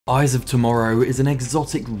Eyes of Tomorrow is an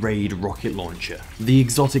exotic raid rocket launcher. The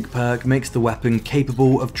exotic perk makes the weapon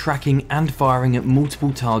capable of tracking and firing at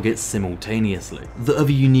multiple targets simultaneously. The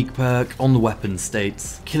other unique perk on the weapon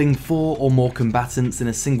states, killing 4 or more combatants in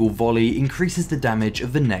a single volley increases the damage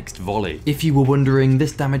of the next volley. If you were wondering,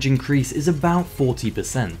 this damage increase is about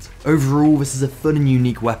 40%. Overall, this is a fun and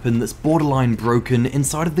unique weapon that's borderline broken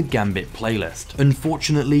inside of the Gambit playlist.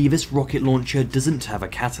 Unfortunately, this rocket launcher doesn't have a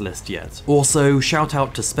catalyst yet. Also, shout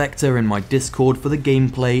out to Spectre in my Discord for the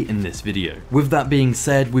gameplay in this video. With that being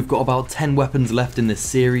said, we've got about 10 weapons left in this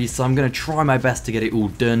series, so I'm going to try my best to get it all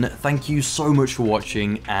done. Thank you so much for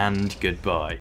watching, and goodbye.